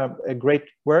doing a great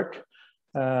work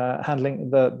handling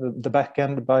the back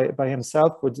end by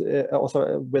himself, with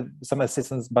also with some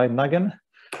assistance by Nuggen.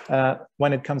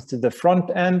 When it comes to the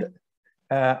front end,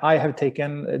 I have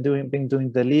been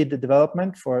doing the lead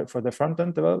development for the front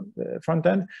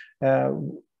end,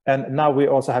 and now we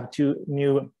also have two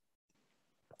new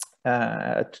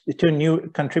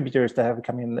contributors that have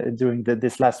come in during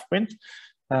this last sprint.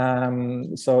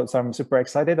 So I'm super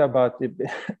excited about it,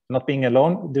 not being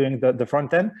alone doing the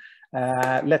front end.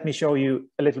 Let me show you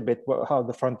a little bit how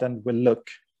the front end will look.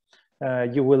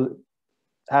 You will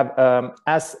have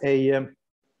as a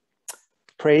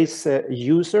praise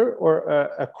user or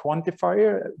a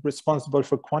quantifier responsible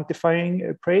for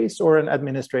quantifying praise, or an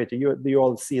administrator. You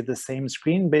all see the same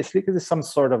screen. Basically, there's some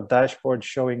sort of dashboard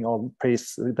showing all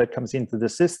praise that comes into the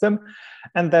system.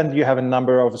 And then you have a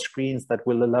number of screens that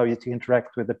will allow you to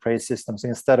interact with the praise system. So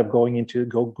instead of going into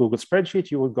Google spreadsheet,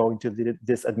 you will go into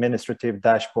this administrative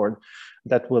dashboard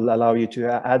that will allow you to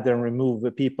add and remove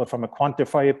the people from a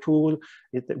quantifier pool.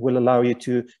 It will allow you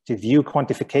to view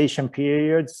quantification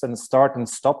periods and start and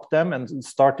stop them. And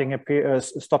stopping a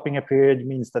period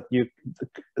means that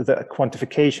the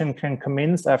quantification can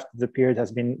commence after the period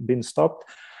has been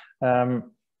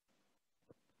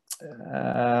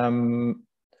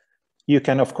You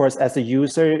can, of course, as a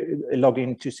user, log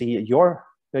in to see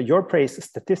your praise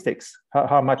statistics.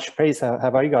 How much praise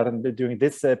have I gotten during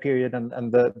this period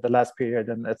and the last period,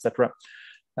 and etc.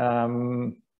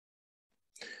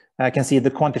 I can see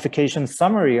the quantification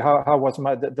summary. How was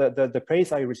the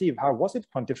praise I received? How was it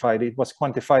quantified? It was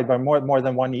quantified by more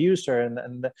than one user,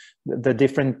 and the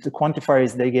different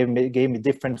quantifiers they gave me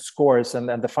different scores,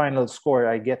 and the final score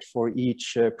I get for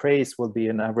each praise will be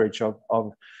an average of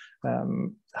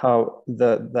how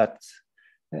the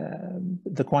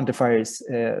quantifiers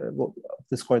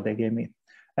the score they gave me,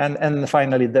 and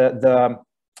finally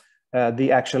the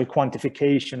actual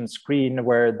quantification screen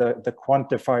where the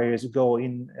quantifiers go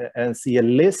in and see a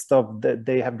list of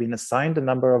they have been assigned a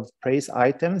number of praise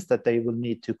items that they will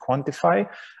need to quantify,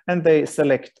 and they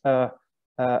select a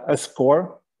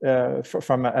score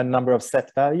from a number of set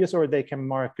values, or they can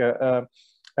mark a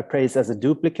praise as a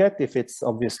duplicate if it's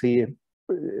obviously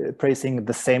praising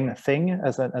the same thing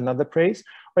as another praise,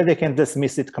 or they can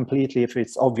dismiss it completely if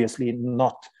it's obviously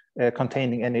not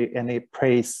containing any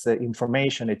praise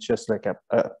information. It's just like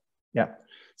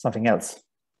something else.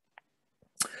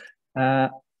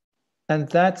 And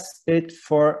that's it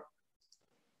for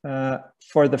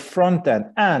the front end.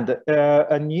 And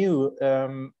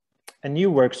a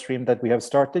new work stream that we have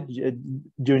started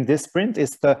during this sprint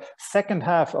is the second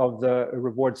half of the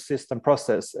reward system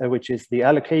process, which is the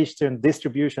allocation,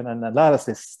 distribution, and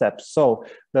analysis steps. So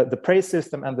the praise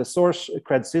system and the source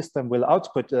cred system will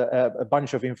output a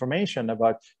bunch of information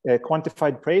about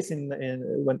quantified praise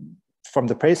from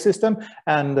the praise system,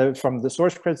 and from the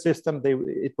source cred system,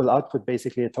 it will output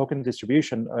basically a token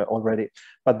distribution already.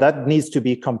 But that needs to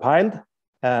be compiled.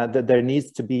 That there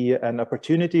needs to be an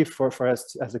opportunity for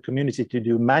us as a community to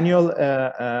do manual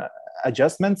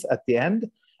adjustments at the end,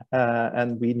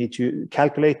 and we need to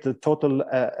calculate the total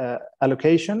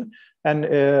allocation, and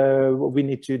we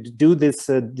need to do this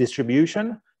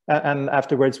distribution, and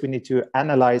afterwards we need to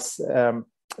analyze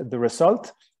the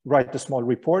result, write a small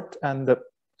report, and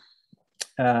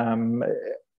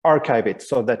archive it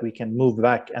so that we can move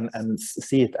back and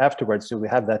see it afterwards. So we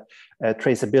have that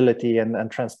traceability and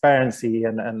transparency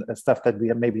and stuff that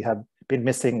we maybe have been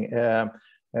missing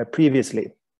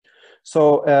previously.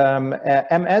 So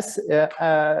MS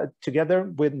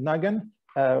together with Nugget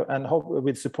and hope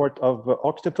with support of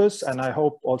Octopus, and I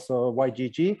hope also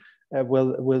YGG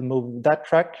will move that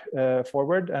track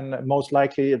forward, and most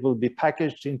likely it will be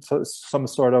packaged into some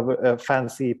sort of a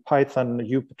fancy Python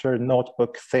Jupyter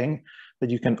notebook thing that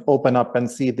you can open up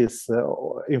and see this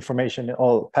information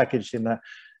all packaged in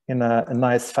a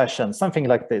nice fashion, something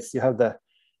like this. You have the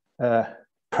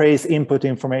praise input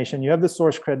information, you have the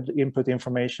source cred input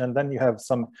information, then you have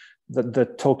the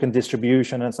token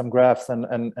distribution and some graphs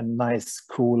and nice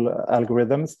cool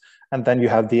algorithms, and then you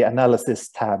have the analysis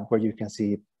tab where you can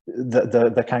see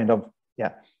the kind of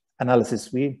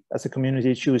analysis we as a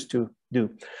community choose to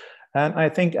do. And I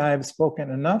think I've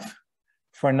spoken enough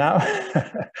for now.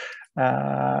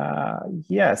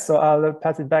 So I'll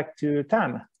pass it back to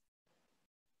Tan.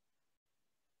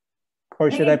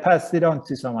 Or should I pass it on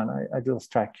to someone? I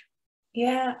lost track.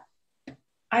 Yeah.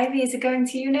 Ivy, is it going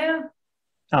to you now?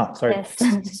 Oh, sorry.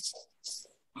 Yes.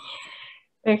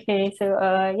 Okay, so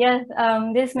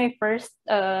this is my first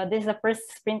this is the first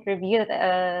sprint review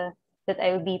that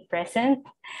I will be present.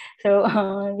 So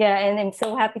and I'm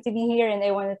so happy to be here, and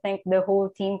I want to thank the whole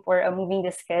team for moving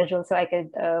the schedule so I could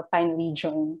finally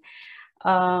join.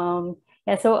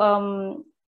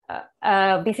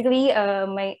 Basically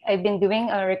I've been doing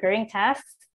recurring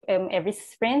tasks every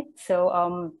sprint.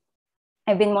 So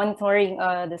I've been monitoring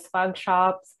the swag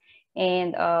shops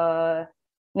and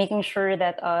making sure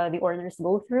that the orders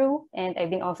go through, and I've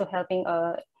been also helping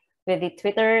with the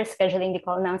Twitter, scheduling the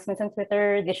call announcements on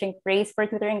Twitter, dishing praise for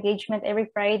Twitter engagement every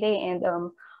Friday, and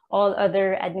all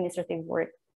other administrative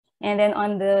work. And then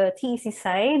on the TEC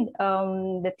side,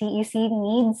 the TEC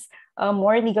needs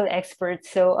more legal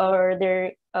experts. So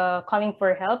they're calling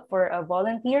for help for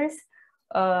volunteers.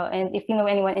 And if you know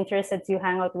anyone interested to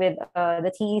hang out with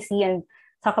the TEC and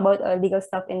talk about legal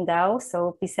stuff in DAO,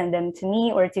 so please send them to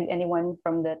me or to anyone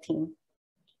from the team.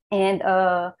 And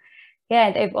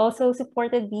and I've also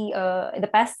supported the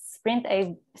past sprint.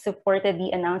 I've supported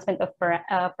the announcement of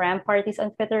param parties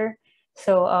on Twitter.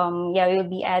 So we'll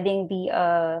be adding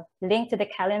the link to the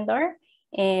calendar,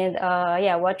 and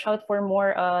watch out for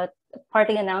more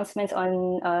party announcements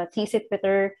on TC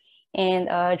Twitter, and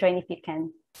join if you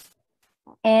can.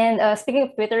 And speaking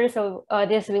of Twitter, so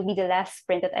this will be the last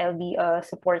sprint that I'll be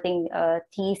supporting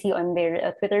TEC on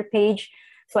their Twitter page,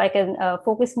 so I can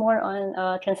focus more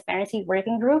on transparency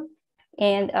working group.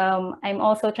 And I'm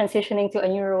also transitioning to a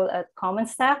new role at Common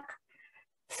Stack.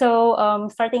 So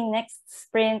starting next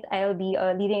sprint, I'll be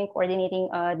leading and coordinating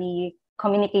the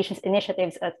communications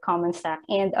initiatives at Common Stack.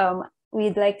 And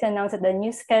we'd like to announce that the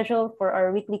new schedule for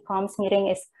our weekly comms meeting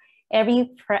is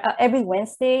every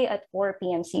Wednesday at 4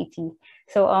 p.m. CT.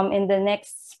 So in the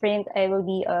next sprint, I will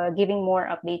be giving more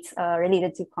updates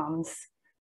related to comms.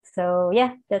 So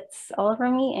yeah, that's all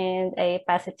from me, and I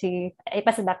pass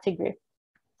it back to Griff.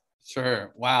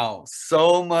 Sure. Wow.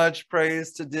 So much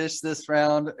praise to dish this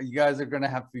round. You guys are going to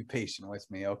have to be patient with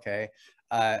me. Okay.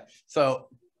 So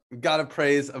we've got to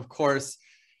praise, of course,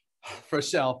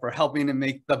 Rochelle for helping to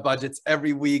make the budgets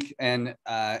every week and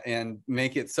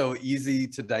make it so easy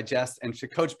to digest, and to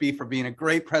Coach B for being a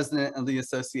great president of the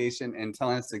association and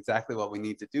telling us exactly what we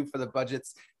need to do for the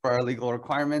budgets for our legal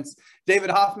requirements.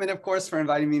 David Hoffman, of course, for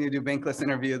inviting me to do Bankless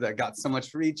interview that got so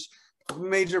much reach.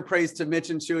 Major praise to Mitch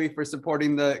and Chewy for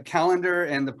supporting the calendar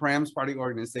and the Params Party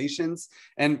organizations,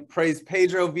 and praise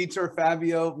Pedro, Vitor,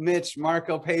 Fabio, Mitch,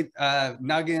 Marco,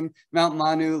 Nuggin, Mount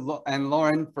Manu, and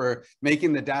Lauren for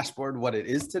making the dashboard what it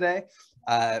is today.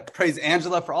 Praise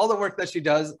Angela for all the work that she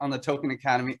does on the Token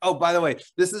Academy. Oh, by the way,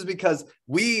 this is because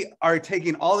we are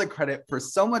taking all the credit for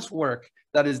so much work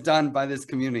that is done by this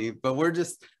community, but we're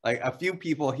just like a few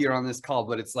people here on this call,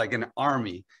 but it's like an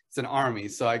army. It's an army.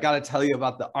 So I got to tell you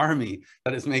about the army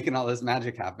that is making all this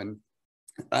magic happen.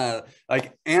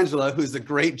 Like Angela, who's a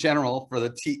great general for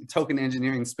the token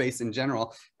engineering space in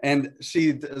general, and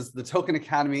she does the Token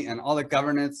Academy and all the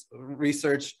governance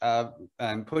research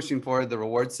and pushing forward the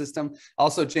reward system.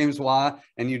 Also James Wah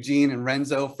and Eugene and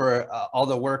Renzo for all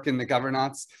the work in the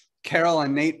governance. Carol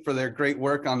and Nate for their great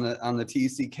work on the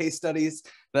TEC case studies,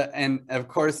 and of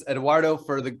course Eduardo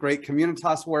for the great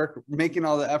Communitas work, making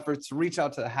all the efforts to reach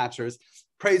out to the hatchers.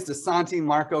 Praise to Santi,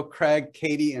 Marco, Craig,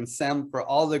 Katie, and Sem for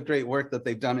all the great work that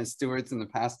they've done as stewards in the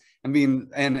past, and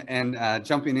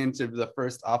jumping into the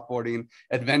first offboarding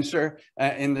adventure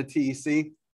in the TEC.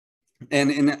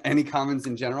 And in any commons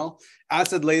in general.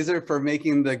 Acid Laser for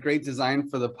making the great design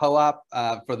for the POAP,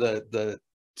 for the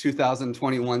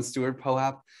 2021 Steward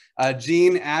POAP.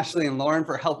 Jean, Ashley, and Lauren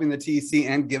for helping the TEC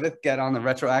and Giveth get on the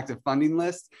retroactive funding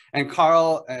list. And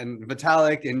Carl and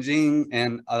Vitalik and Jean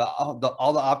and all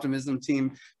the Optimism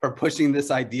team for pushing this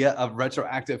idea of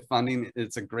retroactive funding.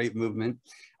 It's a great movement.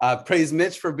 Praise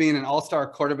Mitch for being an all-star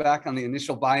quarterback on the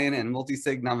initial buy-in and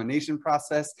multi-sig nomination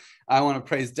process. I want to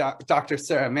praise Dr.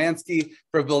 Sarah Mansky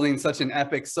for building such an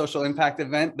epic social impact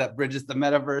event that bridges the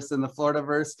metaverse and the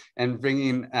Floridaverse and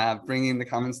bringing the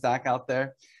Common Stack out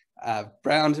there.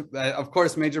 Of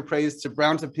course, major praise to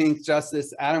Brown to Pink,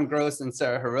 Justice, Adam Gross, and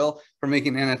Sarah Harrell for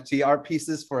making NFT art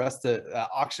pieces for us to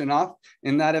auction off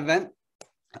in that event.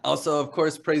 Also, of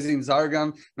course, praising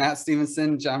Zargam, Matt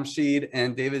Stevenson, Jamshid,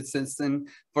 and David Simpson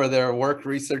for their work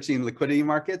researching liquidity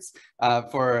markets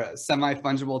for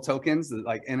semi-fungible tokens,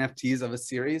 like NFTs of a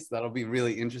series. That'll be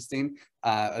really interesting,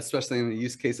 especially in the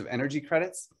use case of energy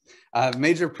credits.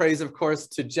 Major praise, of course,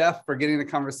 to Jeff for getting the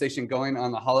conversation going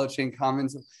on the Holochain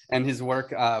Commons and his work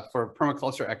for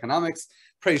permaculture economics.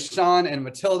 Praise Sean and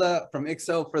Matilda from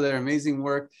IXO for their amazing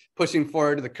work, pushing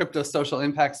forward the crypto social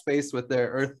impact space with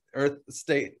their Earth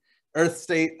State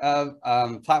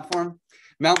platform.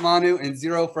 Mount Manu and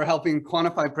Zero for helping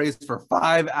quantify praise for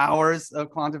 5 hours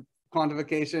of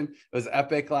quantification. It was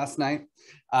epic last night.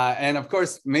 And of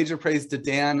course, major praise to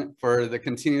Dan for the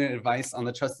continuing advice on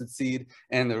the Trusted Seed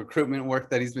and the recruitment work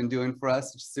that he's been doing for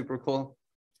us, which is super cool.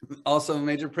 Also,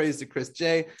 major praise to Chris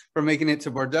J for making it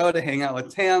to Bordeaux to hang out with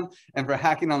Tam and for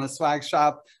hacking on the swag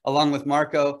shop, along with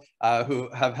Marco, who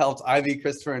have helped Ivy,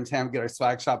 Kristofer, and Tam get our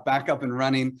swag shop back up and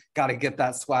running. Got to get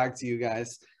that swag to you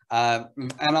guys.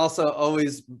 And also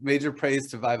always major praise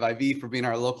to Viv for being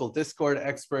our local Discord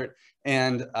expert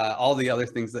and all the other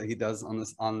things that he does on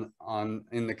this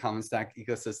in the Common Stack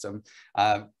ecosystem.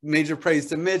 Major praise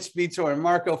to Mitch, Vitor, and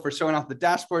Marco for showing off the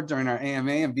dashboard during our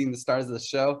AMA and being the stars of the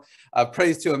show.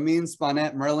 Praise to Amin,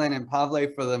 Sponette, Merlin, and Pavle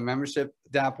for the membership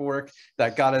DApp work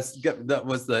that that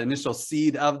was the initial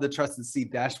seed of the Trusted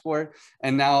Seed dashboard.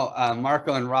 And now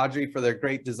Marco and Rodri for their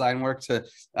great design work to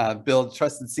build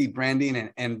Trusted Seed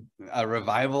branding and a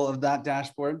revival of that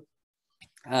dashboard.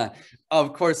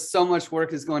 Of course, so much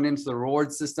work is going into the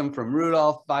reward system from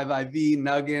Rudolph, 5IV,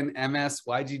 Nuggin, MS,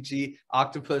 YGG,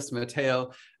 Octopus,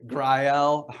 Mateo,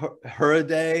 Grael,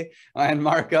 Huraday, and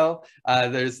Marco.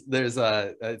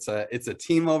 It's a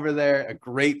team over there, a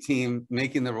great team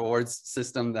making the rewards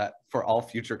system that for all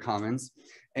future commons.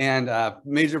 And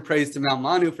major praise to Mount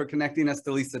Manu for connecting us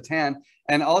to Lisa Tan,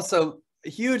 and also a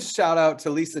huge shout out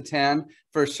to Lisa Tan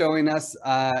for showing us,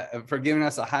 for giving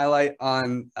us a highlight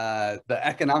on the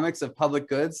economics of public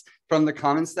goods from the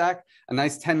Common Stack, a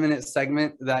nice 10-minute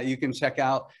segment that you can check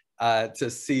out to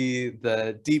see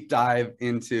the deep dive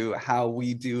into how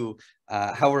we do,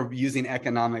 how we're using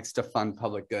economics to fund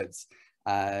public goods.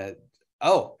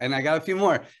 Oh, and I got a few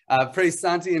more. Praise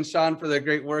Santi and Sean for their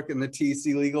great work in the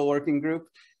TEC Legal Working Group,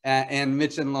 and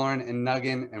Mitch and Lauren and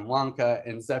Nuggin and Wonka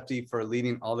and Zepti for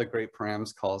leading all the great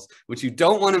params calls, which you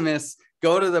don't want to miss.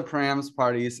 Go to the params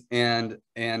parties and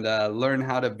learn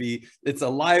how to be. It's a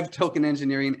live token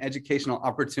engineering educational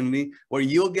opportunity where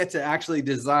you'll get to actually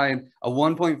design a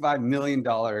 $1.5 million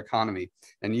economy,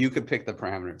 and you could pick the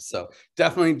parameters. So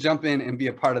definitely jump in and be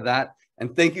a part of that.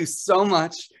 And thank you so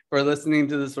much for listening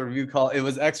to this review call. It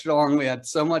was extra long. We had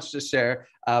so much to share,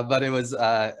 but it was,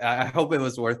 I hope it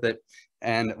was worth it.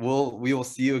 And we will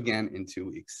see you again in 2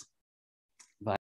 weeks.